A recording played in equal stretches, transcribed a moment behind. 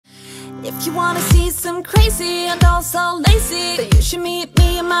If you wanna see some crazy and also lazy, then you should meet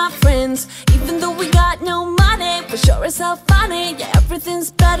me and my friends. Even though we got no money, for sure it's all funny. Yeah,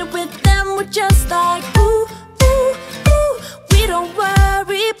 everything's better with them. We're just like ooh, ooh, ooh. We don't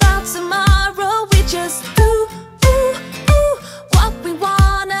worry about tomorrow. We just ooh, ooh, ooh. What we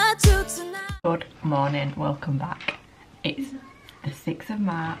wanna do tonight. Good morning, welcome back. It's the 6th of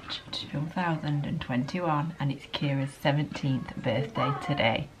March 2021 and it's Kieras' 17th birthday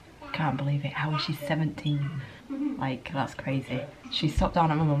today. Can't believe it. How is she 17? Like, that's crazy. She stopped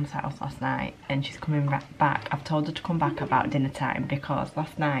down at my mum's house last night and she's coming back. I've told her to come back about dinner time because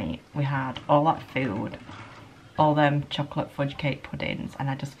last night we had all that food, all them chocolate fudge cake puddings, and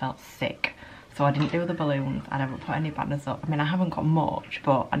I just felt sick. So I didn't do the balloons, I haven't put any banners up. I mean, I haven't got much,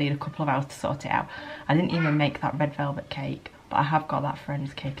 but I need a couple of hours to sort it out. I didn't even make that red velvet cake, but I have got that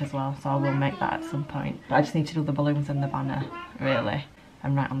friend's cake as well, so I will make that at some point. But I just need to do the balloons and the banner, really,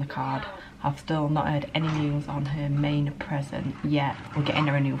 and write on the card. I've still not heard any news on her main present yet. We're getting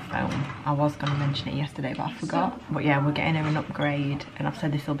her a new phone. I was going to mention it yesterday, but I forgot. But yeah, we're getting her an upgrade, and I've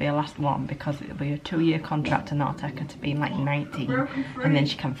said this will be her last one because it'll be a 2-year contract and that'll take her to being like 19, and then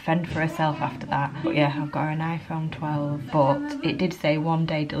she can fend for herself after that. But yeah, I've got her an iPhone 12, but it did say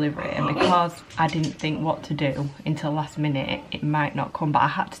 1-day delivery, and because I didn't think what to do until last minute, it might not come. But I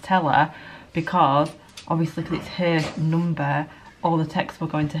had to tell her because obviously, because it's her number, all the texts were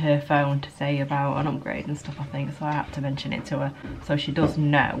going to her phone to say about an upgrade and stuff, I think, so I had to mention it to her, so she does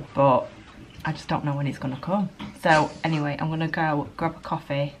know, but I just don't know when it's gonna come. So anyway, I'm gonna go grab a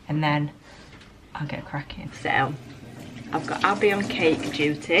coffee and then I'll get cracking. So I've got Abby on cake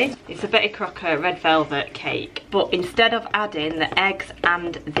duty. It's a Betty Crocker red velvet cake, but instead of adding the eggs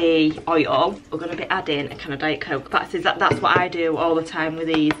and the oil, we're gonna be adding a kind of Diet Coke. That's what I do all the time with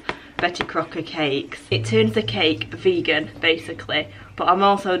these Betty Crocker cakes. It turns the cake vegan, basically, but I'm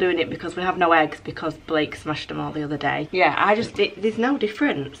also doing it because we have no eggs because Blake smashed them all the other day. Yeah, there's no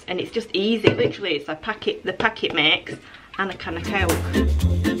difference, and it's just easy. Literally, it's the packet mix and a can of Coke.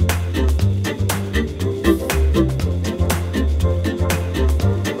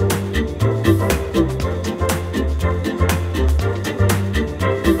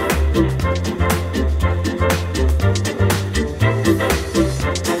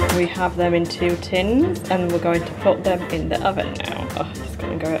 Have them in 2 tins and we're going to put them in the oven now. Oh, I'm just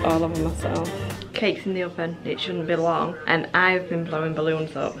gonna go all over myself. Cake's in the oven, it shouldn't be long, and I've been blowing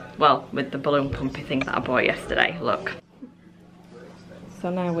balloons up, well, with the balloon pumpy thing that I bought yesterday. Look,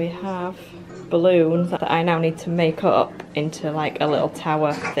 so now we have balloons that I now need to make up into like a little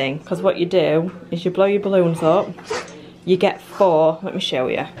tower thing, because what you do is you blow your balloons up, you get 4. Let me show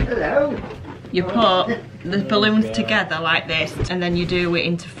you. Hello. You put the balloons together like this and then you do it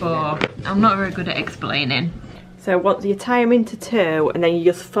into 4. I'm not very good at explaining. So what, you tie them into 2 and then you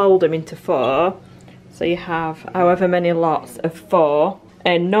just fold them into 4. So you have however many lots of 4.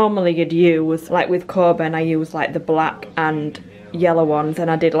 And normally you'd use, like with Corbin, I use like the black and yellow ones, and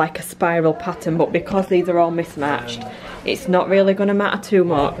I did like a spiral pattern, but because these are all mismatched, it's not really going to matter too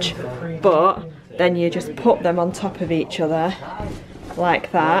much. But then you just put them on top of each other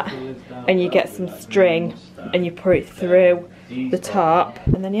like that, and you get some string and you put it through the top,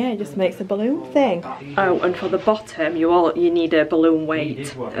 and then yeah, it just makes a balloon thing. Oh, and for the bottom you need a balloon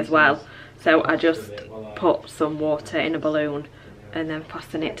weight as well, so I just put some water in a balloon and then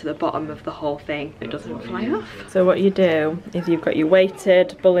fasten it to the bottom of the whole thing. It doesn't fly off. So what you do is you've got your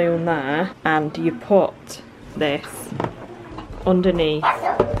weighted balloon there and you put this underneath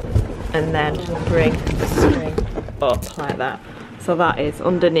and then bring the string up like that. So that is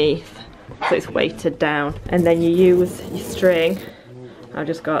underneath, so it's weighted down, and then you use your string.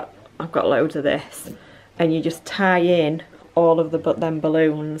 I've got loads of this, and you just tie in all of them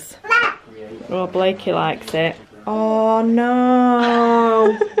balloons. Oh, Blakey likes it. Oh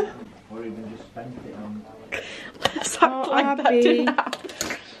no! Let's act like that didn't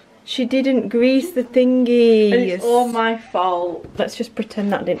happen. She didn't grease the thingies. And it's all my fault. Let's just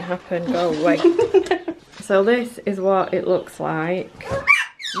pretend that didn't happen. Go away. So this is what it looks like.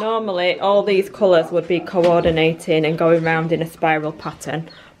 Normally all these colours would be coordinating and going round in a spiral pattern,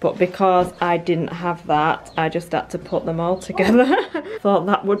 but because I didn't have that, I just had to put them all together. Thought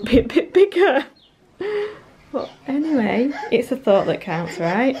that would be a bit bigger. But anyway, it's a thought that counts,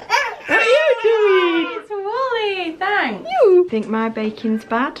 right? What are you doing? It's Wally, thanks. You think my baking's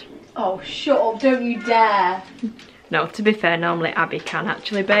bad? Oh, shut up, don't you dare. No, to be fair, normally Abby can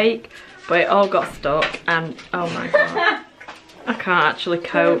actually bake, but it all got stuck and oh my god. I can't actually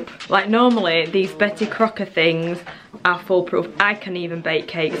cope. Like normally these Betty Crocker things are foolproof. I can even bake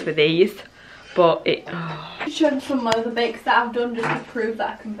cakes with these, but it, oh, Showed some of the bakes that I've done just to prove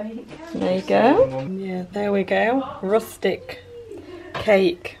that I can bake. There you go. Yeah, there we go. Rustic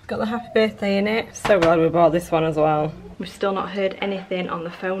cake. Got the happy birthday in it. So glad we bought this one as well. We've still not heard anything on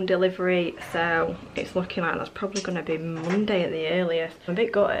the phone delivery, so it's looking like that's probably going to be Monday at the earliest. I'm a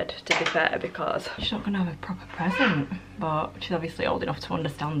bit gutted, to be fair, because she's not going to have a proper present, but she's obviously old enough to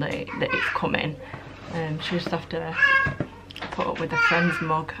understand that it's coming. She'll just have to put up with a friend's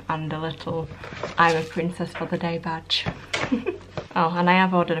mug and a little I'm a princess for the day badge. Oh, and I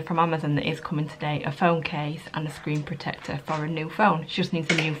have ordered from Amazon that is coming today, a phone case and a screen protector for a new phone. She just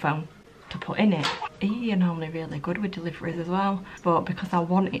needs a new phone to put in it. You're normally really good with deliveries as well, but because I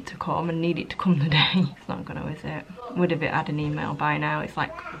want it to come and need it to come today, it's not gonna, is it? Would have had an email by now. It's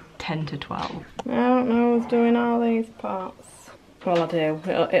like 10 to 12. I don't know who's doing all these parts. Well, I do.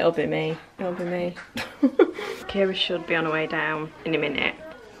 It'll be me. It'll be me. Kieras should be on her way down in a minute.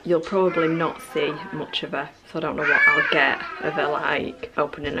 You'll probably not see much of her, so I don't know what I'll get of her, like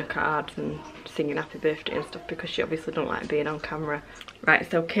opening her cards and singing happy birthday and stuff, because she obviously don't like being on camera. Right,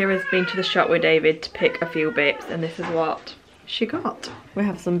 so Kieras been to the shop with David to pick a few bits, and this is what she got. We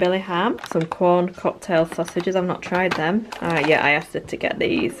have some Billy ham, some corn cocktail sausages. I've not tried them. Yeah, I asked her to get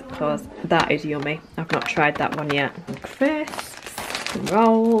these because that is yummy. I've not tried that one yet. And crisps, some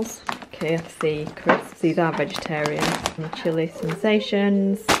rolls, KFC crisps. These are vegetarian. Some chili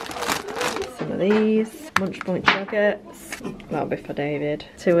sensations. Some of these. Munch Bunch yogurts. That'll be for David.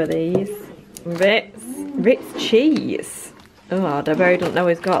 2 of these. Ritz cheese. Oh, I don't know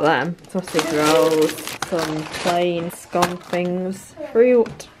he's got them. Sausage rolls. Some plain scone things.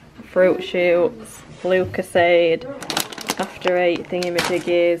 Fruit shoots. Lucasade. After 8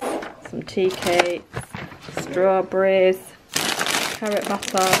 thingamajiggies. Some tea cakes. Strawberries. Carrot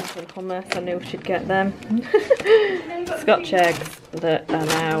batter and hummus. I knew she'd get them. Scotch eggs that are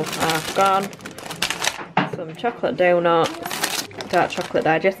now half gone. Some chocolate donuts, dark chocolate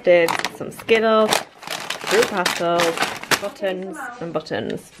digestives, some Skittles, fruit pastels, buttons and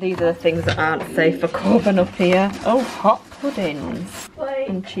buttons. These are the things that aren't safe for Corbin up here. Oh, hot puddings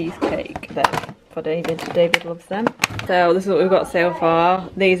and cheesecake there for David. David loves them. So this is what we've got so far.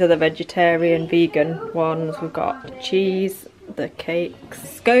 These are the vegetarian, vegan ones. We've got cheese, the cakes,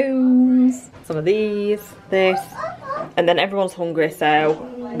 scones, some of these, this, and then everyone's hungry, so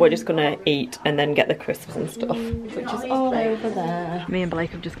we're just gonna eat and then get the crisps and stuff, which is all over there. Me and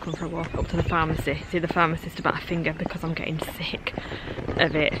Blake have just come for a walk up to the pharmacy. See the pharmacist about a finger because I'm getting sick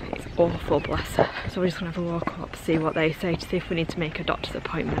of it. It's awful, bless her. So we're just gonna have a walk up, see what they say, to see if we need to make a doctor's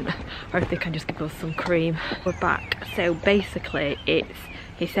appointment or if they can just give us some cream. We're back. So basically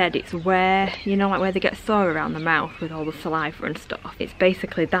he said it's where, you know, like where they get sore around the mouth with all the saliva and stuff. It's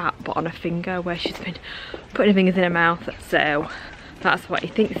basically that, but on a finger, where she's been putting her fingers in her mouth. So that's what he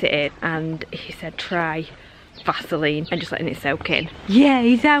thinks it is. And he said try Vaseline and just letting it soak in. Yeah,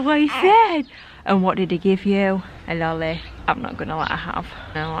 is that what he said? And what did he give you? A lolly. I'm not gonna let her have.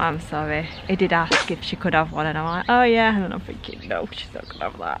 No, I'm sorry. He did ask if she could have one and I'm like, oh yeah. And then I'm thinking, no, she's not gonna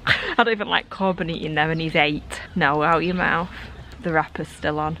have that. I don't even like Corbin eating them and he's 8. No, out your mouth. The wrapper's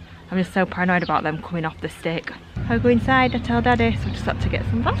still on. I'm just so paranoid about them coming off the stick. I'll go inside, I tell Daddy, so I just had to get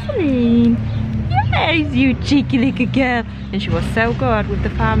some Vaseline. Yes, you cheeky little girl. And she was so good with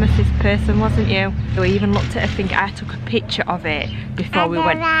the pharmacist person, wasn't you? So I even looked at her finger. I took a picture of it before we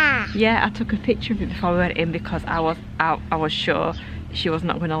went. Yeah, I took a picture of it before we went in because I was sure she was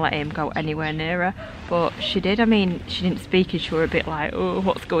not going to let him go anywhere near her. But she did. I mean, she didn't speak and she was a bit like, oh,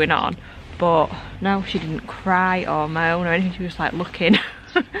 what's going on? But no, she didn't cry or moan or anything. She was like looking.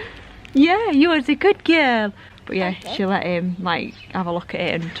 Yeah, you was a good girl. But yeah, she let him like have a look at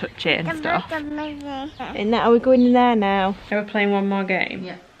it and touch it and stuff. And now are we going in there now? Are we playing one more game?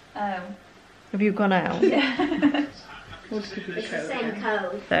 Yeah. Have you gone out? Yeah. We'll just give you the code. It's the same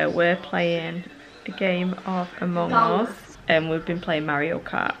code. So we're playing a game of Among Us. And we've been playing Mario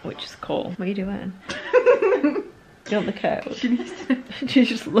Kart, which is cool. What are you doing? You want the code? She's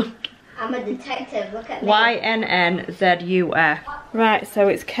just looking. I'm a detective, look at me. YNNZUF. Right, so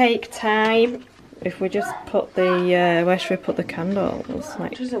it's cake time. If we just put the, where should we put the candles?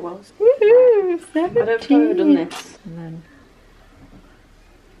 Like, Just it was. woohoo, 17. I don't think I've done this. And then,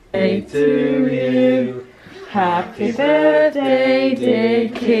 Day to you. happy birthday, dear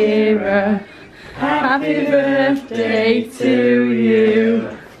Kira. Happy birthday to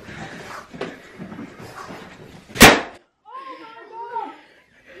you.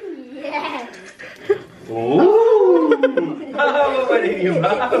 Ooh! Oh, what did you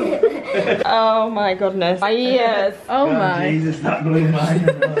have? Oh my goodness. My ears. Oh God, my. Jesus, that blew mine.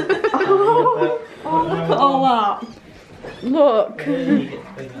 Oh, look at all that. Look.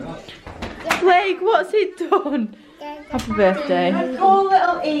 Blake, what's he done? Happy birthday. Poor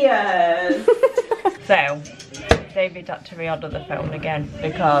little ears. So, David had to reorder the phone again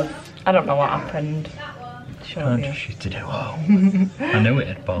because I don't know what happened. Can't just shoot it out. I know it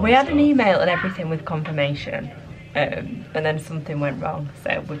had balls. We had an email and everything with confirmation, and then something went wrong,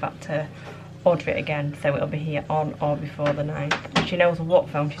 so we've had to order it again, so it'll be here on or before the 9th. And she knows what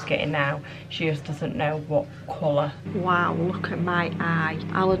phone she's getting now, she just doesn't know what colour. Wow, look at my eye.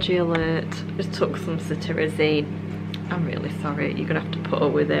 Allergy alert. Just took some cetirizine. I'm really sorry, you're gonna have to put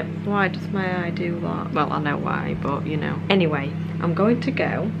up with it. Why does my eye do that? Well, I know why, but you know. Anyway, I'm going to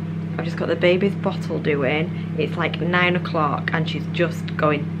go. I've just got the baby's bottle doing. It's like 9 o'clock and she's just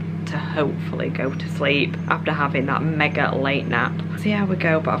going to hopefully go to sleep after having that mega late nap. See how we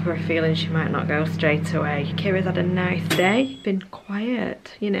go, but I've got a feeling she might not go straight away. Kira's had a nice day, been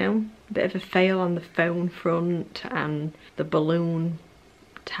quiet, you know, a bit of a fail on the phone front and the balloon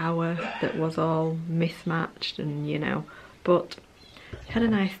tower that was all mismatched, and you know, but had a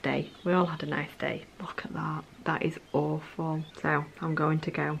nice day. We all had a nice day. Look at that, that is awful. So I'm going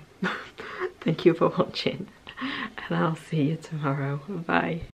to go. Thank you for watching and I'll see you tomorrow. Bye.